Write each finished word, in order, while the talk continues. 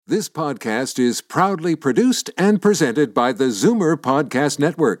This podcast is proudly produced and presented by the Zoomer Podcast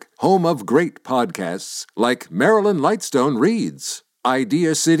Network, home of great podcasts like Marilyn Lightstone Reads,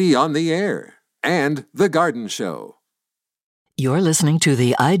 Ideacity on the Air, and The Garden Show. You're listening to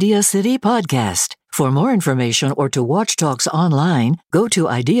the Ideacity Podcast. For more information or to watch talks online, go to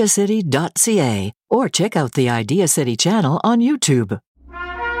ideacity.ca or check out the Ideacity channel on YouTube.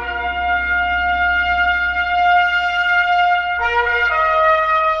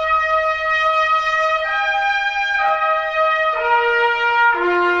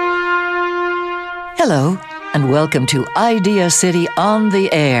 Hello, and welcome to Ideacity on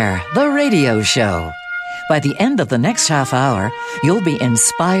the Air, the radio show. By the end of the next half hour, you'll be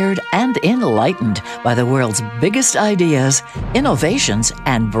inspired and enlightened by the world's biggest ideas, innovations,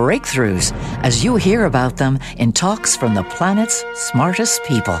 and breakthroughs as you hear about them in talks from the planet's smartest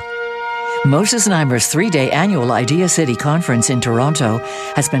people. Moses Neimer's 3-day annual Ideacity Conference in Toronto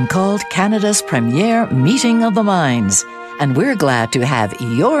has been called Canada's premier meeting of the minds, and we're glad to have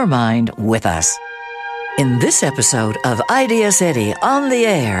your mind with us. In this episode of Ideacity on the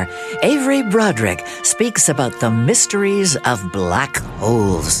Air, Avery Broderick speaks about the mysteries of black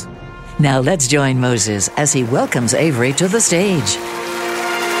holes. Now let's join Moses as he welcomes Avery to the stage.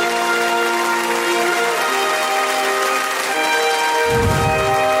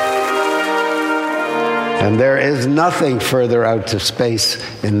 And there is nothing further out to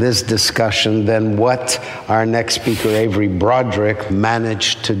space in this discussion than what our next speaker, Avery Broderick,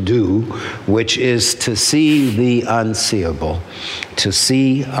 managed to do, which is to see the unseeable, to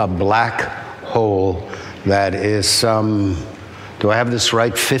see a black hole that is some, do I have this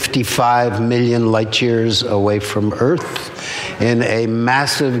right, 55 million light years away from Earth in a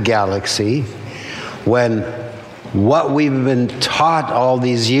massive galaxy, when what we've been taught all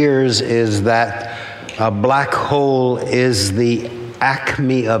these years is that a black hole is the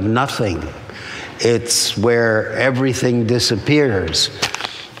acme of nothing. It's where everything disappears.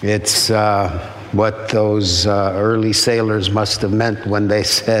 It's what those early sailors must have meant when they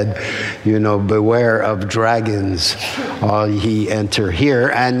said, you know, beware of dragons, all ye enter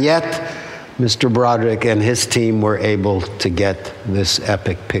here. And yet, Mr. Broderick and his team were able to get this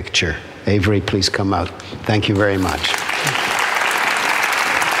epic picture. Avery, please come out. Thank you very much.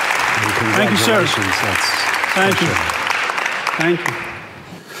 Thank you, sir. Thank you. Thank you.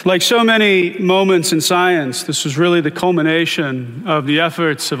 Like so many moments in science, this was really the culmination of the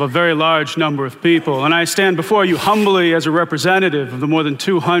efforts of a very large number of people. And I stand before you humbly as a representative of the more than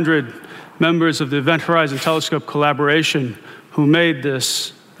 200 members of the Event Horizon Telescope collaboration who made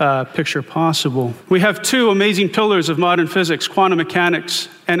this picture possible. We have two amazing pillars of modern physics, quantum mechanics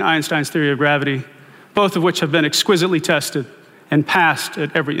and Einstein's theory of gravity, both of which have been exquisitely tested and passed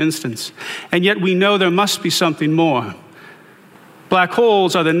at every instance. And yet we know there must be something more. Black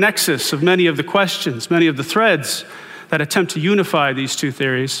holes are the nexus of many of the questions, many of the threads that attempt to unify these two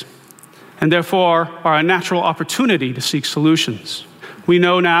theories, and therefore are a natural opportunity to seek solutions. We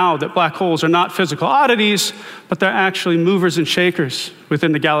know now that black holes are not physical oddities, but they're actually movers and shakers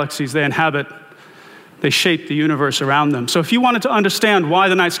within the galaxies they inhabit. They shape the universe around them. So if you wanted to understand why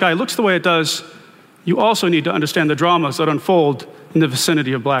the night sky looks the way it does, you also need to understand the dramas that unfold in the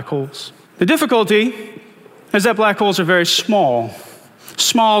vicinity of black holes. The difficulty is that black holes are very small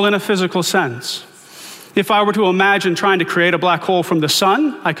in a physical sense. If I were to imagine trying to create a black hole from the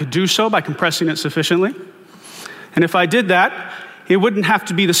sun, I could do so by compressing it sufficiently. And if I did that, it wouldn't have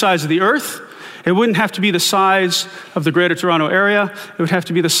to be the size of the Earth. It wouldn't have to be the size of the Greater Toronto Area. It would have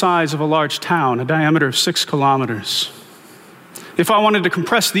to be the size of a large town, a diameter of 6 kilometers. If I wanted to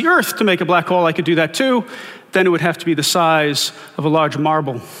compress the Earth to make a black hole, I could do that too. Then it would have to be the size of a large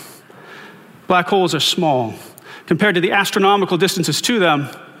marble. Black holes are small. Compared to the astronomical distances to them,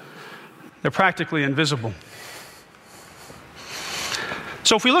 they're practically invisible.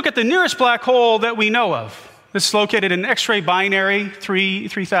 So if we look at the nearest black hole that we know of, this is located in an X-ray binary,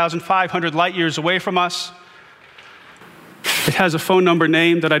 3,500 light years away from us. It has a phone number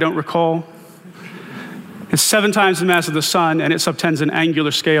name that I don't recall. It's 7 times the mass of the sun, and it subtends an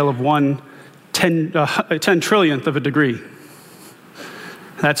angular scale of 10 trillionth of a degree.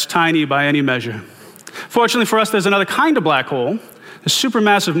 That's tiny by any measure. Fortunately for us, there's another kind of black hole, the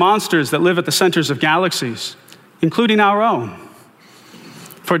supermassive monsters that live at the centers of galaxies, including our own.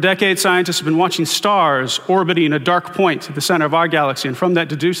 For decades, scientists have been watching stars orbiting a dark point at the center of our galaxy, and from that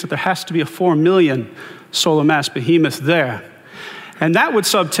deduce that there has to be a 4 million solar mass behemoth there. And that would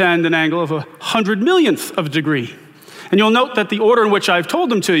subtend an angle of 100 millionth of a degree. And you'll note that the order in which I've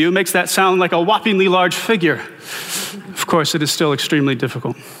told them to you makes that sound like a whoppingly large figure. Of course, it is still extremely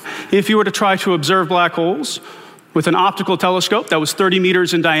difficult. If you were to try to observe black holes with an optical telescope that was 30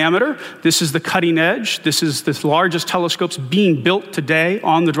 meters in diameter. This is the cutting edge. This is the largest telescopes being built today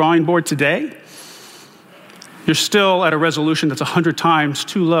on the drawing board today. You're still at a resolution that's 100 times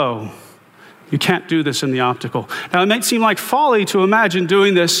too low. You can't do this in the optical. Now, it might seem like folly to imagine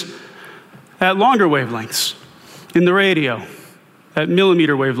doing this at longer wavelengths, in the radio, at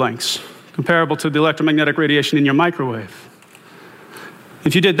millimeter wavelengths, comparable to the electromagnetic radiation in your microwave.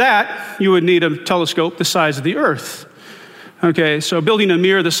 If you did that, you would need a telescope the size of the Earth. Okay, so building a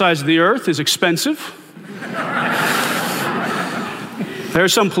mirror the size of the Earth is expensive. There are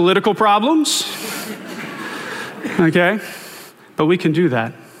some political problems. Okay, but we can do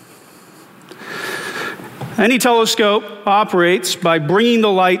that. Any telescope operates by bringing the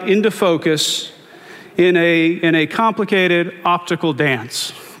light into focus in a complicated optical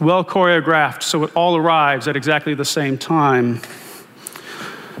dance, well choreographed so it all arrives at exactly the same time.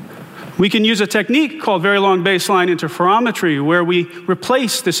 We can use a technique called very long baseline interferometry, where we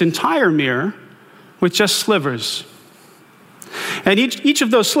replace this entire mirror with just slivers. And each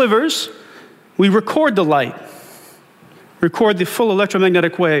of those slivers, we record the light, record the full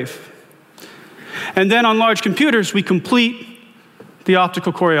electromagnetic wave. And then on large computers, we complete the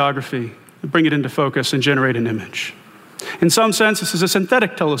optical choreography, bring it into focus, and generate an image. In some sense, this is a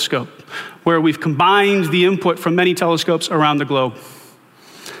synthetic telescope, where we've combined the input from many telescopes around the globe.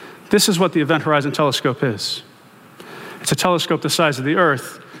 This is what the Event Horizon Telescope is. It's a telescope the size of the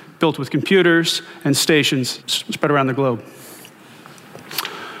Earth, built with computers and stations spread around the globe.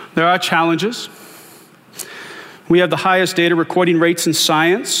 There are challenges. We have the highest data recording rates in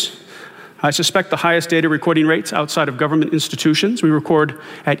science. I suspect the highest data recording rates outside of government institutions. We record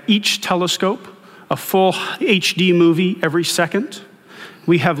at each telescope a full HD movie every second.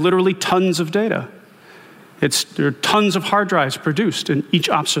 We have literally tons of data. There are tons of hard drives produced in each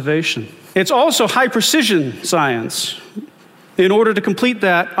observation. It's also high precision science. In order to complete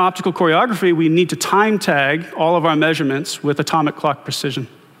that optical choreography, we need to time tag all of our measurements with atomic clock precision.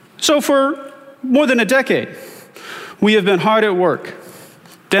 So for more than a decade, we have been hard at work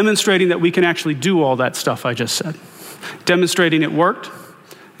demonstrating that we can actually do all that stuff I just said, demonstrating it worked,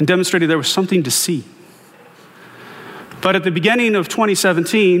 and demonstrating there was something to see. But at the beginning of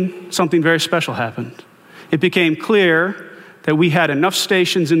 2017, something very special happened. It became clear that we had enough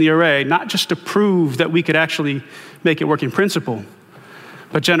stations in the array, not just to prove that we could actually make it work in principle,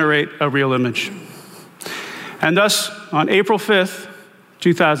 but generate a real image. And thus, on April 5th,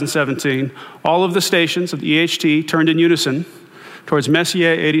 2017, all of the stations of the EHT turned in unison towards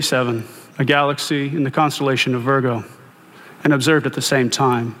Messier 87, a galaxy in the constellation of Virgo, and observed at the same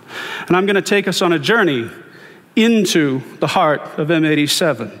time. And I'm going to take us on a journey into the heart of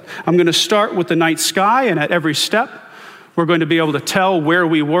M87. I'm going to start with the night sky, and at every step, we're going to be able to tell where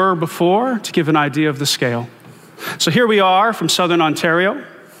we were before to give an idea of the scale. So here we are from southern Ontario,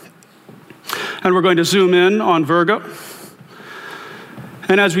 and we're going to zoom in on Virgo.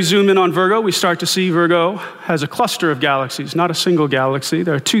 And as we zoom in on Virgo, we start to see Virgo has a cluster of galaxies, not a single galaxy.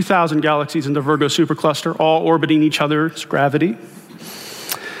 There are 2,000 galaxies in the Virgo supercluster, all orbiting each other's gravity.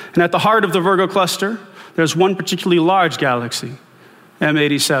 And at the heart of the Virgo cluster, there's one particularly large galaxy,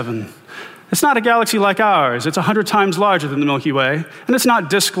 M87. It's not a galaxy like ours. It's 100 times larger than the Milky Way, and it's not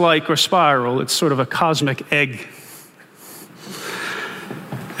disk-like or spiral. It's sort of a cosmic egg.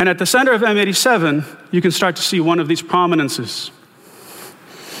 And at the center of M87, you can start to see one of these prominences,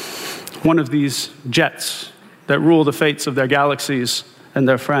 one of these jets that rule the fates of their galaxies and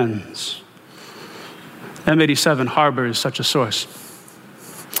their friends. M87 harbors such a source.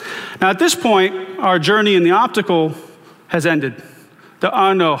 Now, at this point, our journey in the optical has ended. There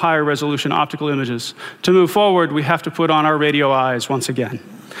are no higher resolution optical images. To move forward, we have to put on our radio eyes once again.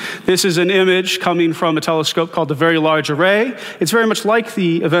 This is an image coming from a telescope called the Very Large Array. It's very much like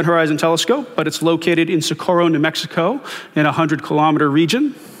the Event Horizon Telescope, but it's located in Socorro, New Mexico, in a 100-kilometer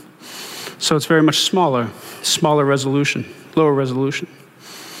region. So it's very much smaller resolution, lower resolution.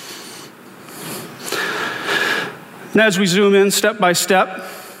 And as we zoom in step by step,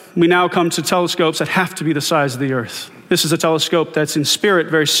 we now come to telescopes that have to be the size of the Earth. This is a telescope that's in spirit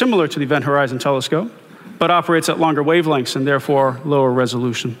very similar to the Event Horizon Telescope, but operates at longer wavelengths and therefore lower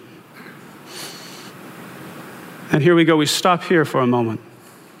resolution. And here we go. We stop here for a moment.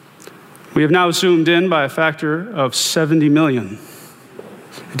 We have now zoomed in by a factor of 70 million.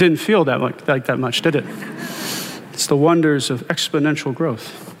 It didn't feel like that much, did it? It's the wonders of exponential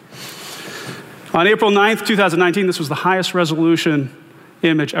growth. On April 9th, 2019, this was the highest resolution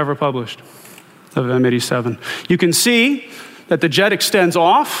image ever published of M87. You can see that the jet extends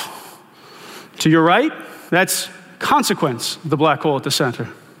off to your right. That's consequence of the black hole at the center,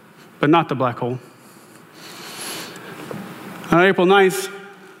 but not the black hole. On April 9th,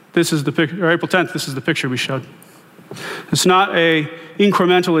 April 10th, this is the picture we showed. It's not an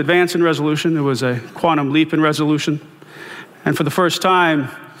incremental advance in resolution. It was a quantum leap in resolution. And for the first time,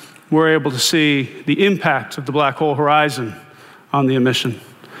 we're able to see the impact of the black hole horizon on the emission,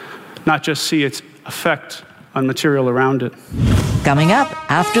 not just see its effect on material around it. Coming up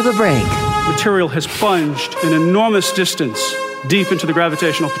after the break. Material has plunged an enormous distance deep into the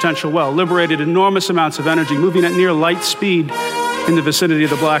gravitational potential well, liberated enormous amounts of energy, moving at near light speed in the vicinity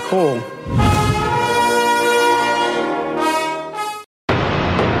of the black hole.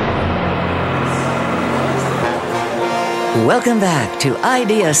 Welcome back to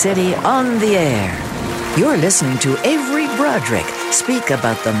Idea City on the Air. You're listening to Avery Broderick speak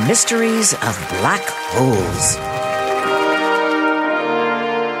about the mysteries of black holes.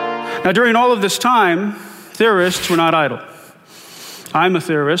 Now, during all of this time, theorists were not idle. I'm a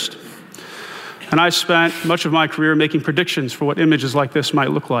theorist, and I spent much of my career making predictions for what images like this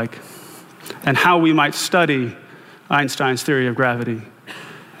might look like, and how we might study Einstein's theory of gravity,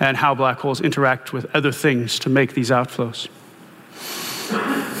 and how black holes interact with other things to make these outflows.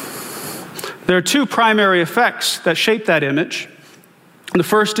 There are two primary effects that shape that image. The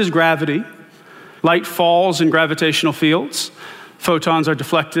first is gravity. Light falls in gravitational fields. Photons are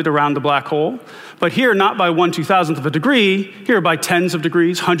deflected around the black hole. But here, not by 1/2000th of a degree, here by tens of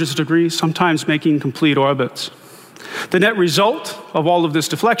degrees, hundreds of degrees, sometimes making complete orbits. The net result of all of this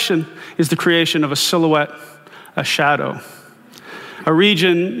deflection is the creation of a silhouette, a shadow, a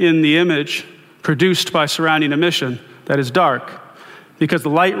region in the image produced by surrounding emission that is dark, because the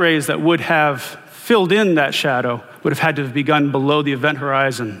light rays that would have filled in that shadow would have had to have begun below the event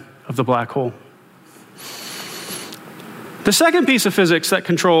horizon of the black hole. The second piece of physics that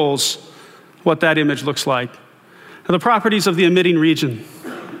controls what that image looks like are the properties of the emitting region,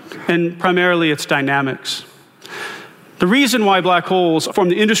 and primarily its dynamics. The reason why black holes form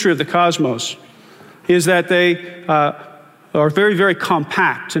the industry of the cosmos is that they are very, very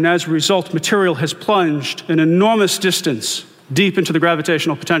compact, and as a result, material has plunged an enormous distance deep into the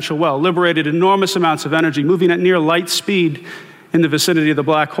gravitational potential well, liberated enormous amounts of energy, moving at near light speed in the vicinity of the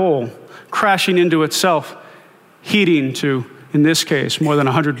black hole, crashing into itself, heating to, in this case, more than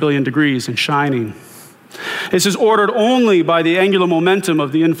 100 billion degrees and shining. This is ordered only by the angular momentum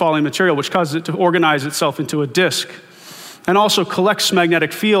of the infalling material, which causes it to organize itself into a disk, and also collects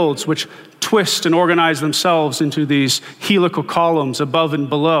magnetic fields which twist and organize themselves into these helical columns above and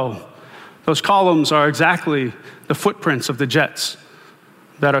below. Those columns are exactly the footprints of the jets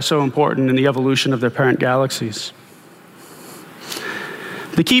that are so important in the evolution of their parent galaxies.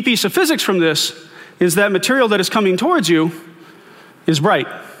 The key piece of physics from this is that material that is coming towards you is bright.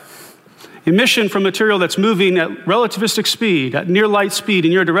 Emission from material that's moving at relativistic speed, at near light speed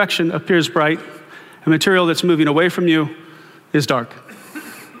in your direction, appears bright, and material that's moving away from you is dark.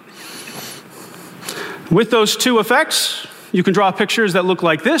 With those two effects, you can draw pictures that look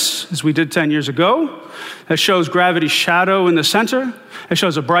like this, as we did 10 years ago. That shows gravity's shadow in the center. It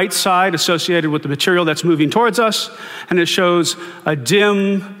shows a bright side associated with the material that's moving towards us, and it shows a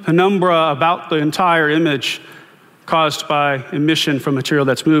dim penumbra about the entire image caused by emission from material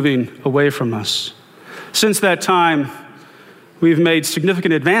that's moving away from us. Since that time, we've made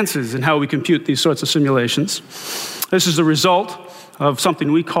significant advances in how we compute these sorts of simulations. This is the result of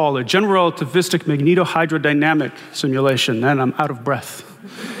something we call a general relativistic magnetohydrodynamic simulation, and I'm out of breath.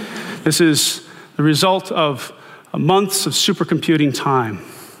 This is the result of months of supercomputing time.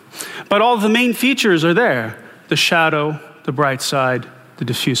 But all the main features are there: the shadow, the bright side, the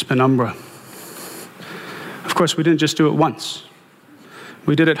diffuse penumbra. Of course, we didn't just do it once.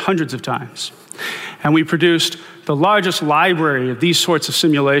 We did it hundreds of times. And we produced the largest library of these sorts of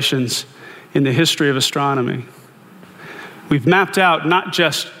simulations in the history of astronomy. We've mapped out not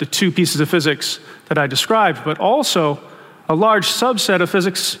just the two pieces of physics that I described, but also a large subset of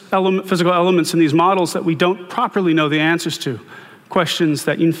physical elements in these models that we don't properly know the answers to, questions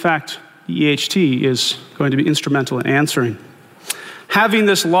that, in fact, the EHT is going to be instrumental in answering. Having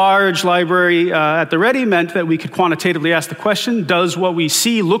this large library at the ready meant that we could quantitatively ask the question, does what we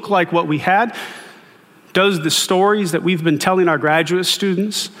see look like what we had? Does the stories that we've been telling our graduate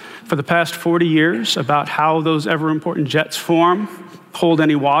students for the past 40 years about how those ever-important jets form hold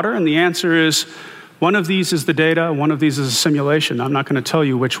any water? And the answer is, one of these is the data, one of these is a simulation. I'm not going to tell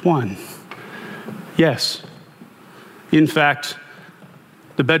you which one. Yes. In fact,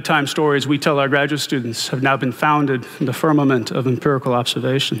 the bedtime stories we tell our graduate students have now been founded in the firmament of empirical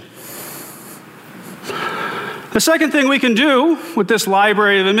observation. The second thing we can do with this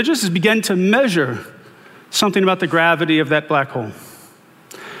library of images is begin to measure something about the gravity of that black hole.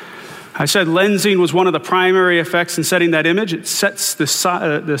 I said lensing was one of the primary effects in setting that image. It sets the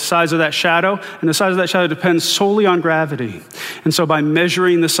size of that shadow, and the size of that shadow depends solely on gravity. And so by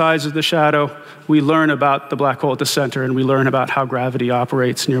measuring the size of the shadow, we learn about the black hole at the center, and we learn about how gravity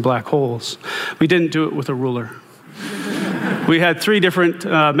operates near black holes. We didn't do it with a ruler. We had 3 different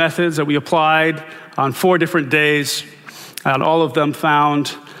methods that we applied on 4 different days, and all of them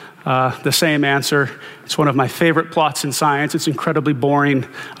found the same answer. It's one of my favorite plots in science. It's incredibly boring.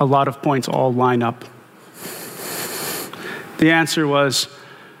 A lot of points all line up. The answer was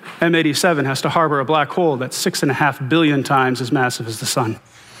M87 has to harbor a black hole that's 6.5 billion times as massive as the sun.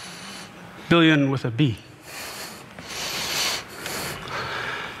 Billion with a B.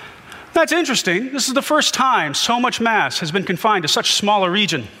 That's interesting. This is the first time so much mass has been confined to such small a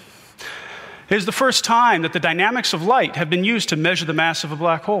region. It is the first time that the dynamics of light have been used to measure the mass of a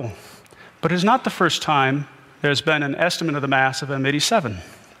black hole. But it is not the first time there's been an estimate of the mass of M87.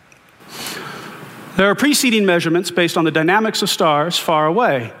 There are preceding measurements based on the dynamics of stars far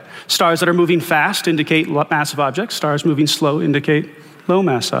away. Stars that are moving fast indicate massive objects. Stars moving slow indicate low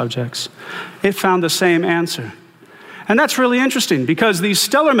mass objects. It found the same answer. And that's really interesting because these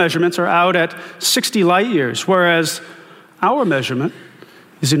stellar measurements are out at 60 light years, whereas our measurement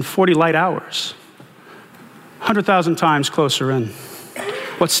is in 40 light hours, 100,000 times closer in.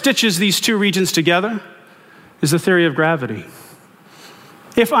 What stitches these 2 regions together is the theory of gravity.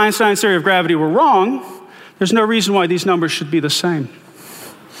 If Einstein's theory of gravity were wrong, there's no reason why these numbers should be the same.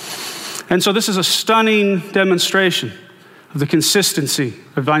 And so this is a stunning demonstration of the consistency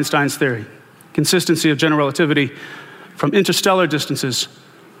of Einstein's theory, consistency of general relativity from interstellar distances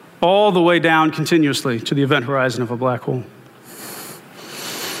all the way down continuously to the event horizon of a black hole.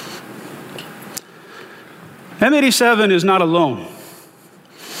 M87 is not alone.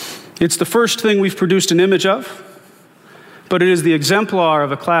 It's the first thing we've produced an image of, but it is the exemplar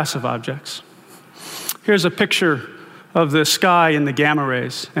of a class of objects. Here's a picture of the sky in the gamma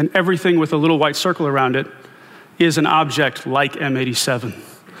rays, and everything with a little white circle around it is an object like M87.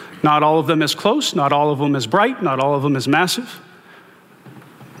 Not all of them as close, not all of them as bright, not all of them as massive,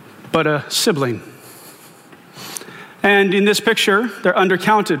 but a sibling. And in this picture, they're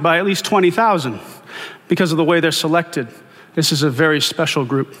undercounted by at least 20,000 because of the way they're selected. This is a very special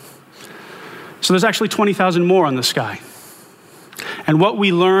group. So there's actually 20,000 more on the sky. And what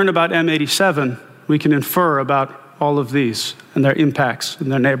we learn about M87, we can infer about all of these and their impacts in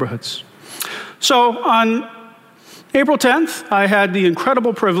their neighborhoods. So on April 10th, I had the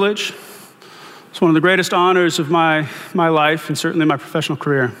incredible privilege, it's one of the greatest honors of my life and certainly my professional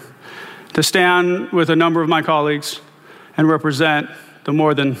career, to stand with a number of my colleagues and represent the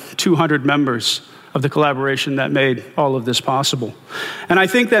more than 200 members of the collaboration that made all of this possible. And I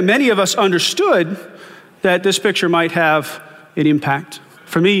think that many of us understood that this picture might have an impact.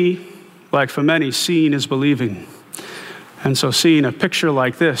 For me, like for many, seeing is believing. And so seeing a picture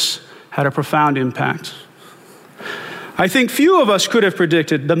like this had a profound impact. I think few of us could have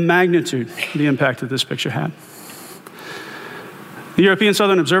predicted the magnitude of the impact that this picture had. The European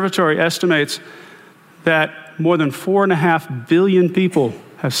Southern Observatory estimates that more than 4.5 billion people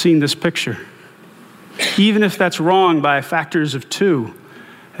have seen this picture. Even if that's wrong by factors of 2,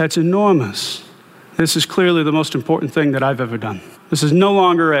 that's enormous. This is clearly the most important thing that I've ever done. This is no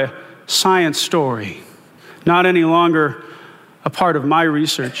longer a science story, not any longer a part of my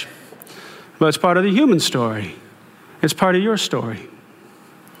research, but it's part of the human story. It's part of your story.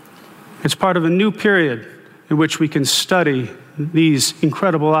 It's part of a new period in which we can study these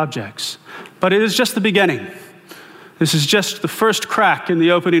incredible objects. But it is just the beginning. This is just the first crack in the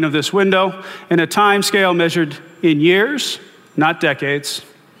opening of this window in a time scale measured in years, not decades.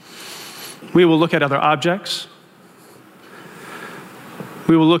 We will look at other objects.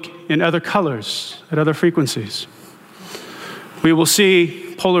 We will look in other colors, at other frequencies. We will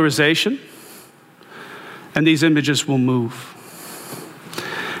see polarization, and these images will move.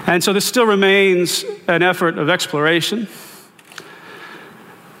 And so this still remains an effort of exploration,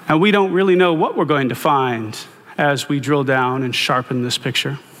 and we don't really know what we're going to find as we drill down and sharpen this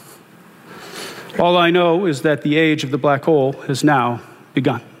picture. All I know is that the age of the black hole has now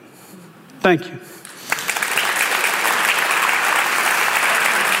begun. Thank you.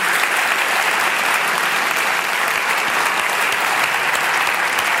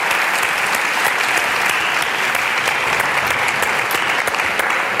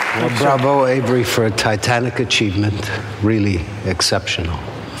 Well, bravo, Avery, for a titanic achievement. Really exceptional.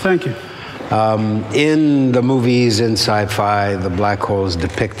 Thank you. In the movies, in sci-fi, the black hole is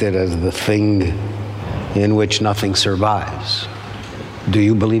depicted as the thing in which nothing survives. Do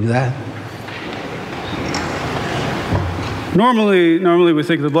you believe that? Normally we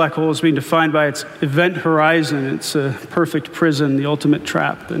think of the black hole as being defined by its event horizon. It's a perfect prison, the ultimate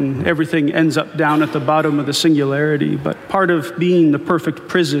trap, and everything ends up down at the bottom of the singularity. But part of being the perfect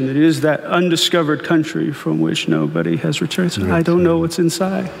prison, it is that undiscovered country from which nobody has returned. So I don't know what's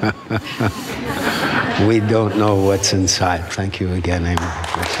inside. We don't know what's inside. Thank you again, Amy.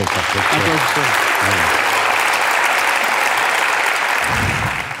 We'll take a picture.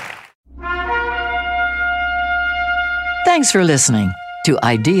 Thanks for listening to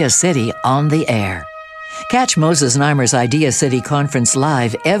Idea City on the Air. Catch Moses Neimer's Idea City Conference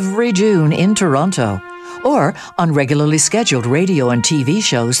live every June in Toronto or on regularly scheduled radio and TV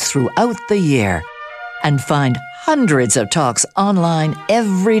shows throughout the year. And find hundreds of talks online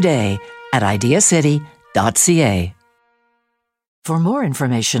every day at ideacity.ca. For more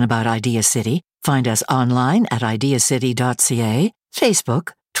information about Idea City, find us online at ideacity.ca,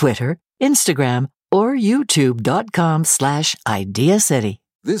 Facebook, Twitter, Instagram, or youtube.com/ideacity.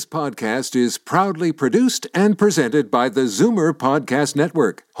 This podcast is proudly produced and presented by the Zoomer Podcast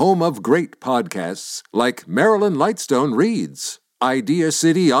Network, home of great podcasts like Marilyn Lightstone Reads, Idea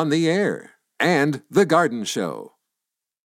City on the Air, and The Garden Show.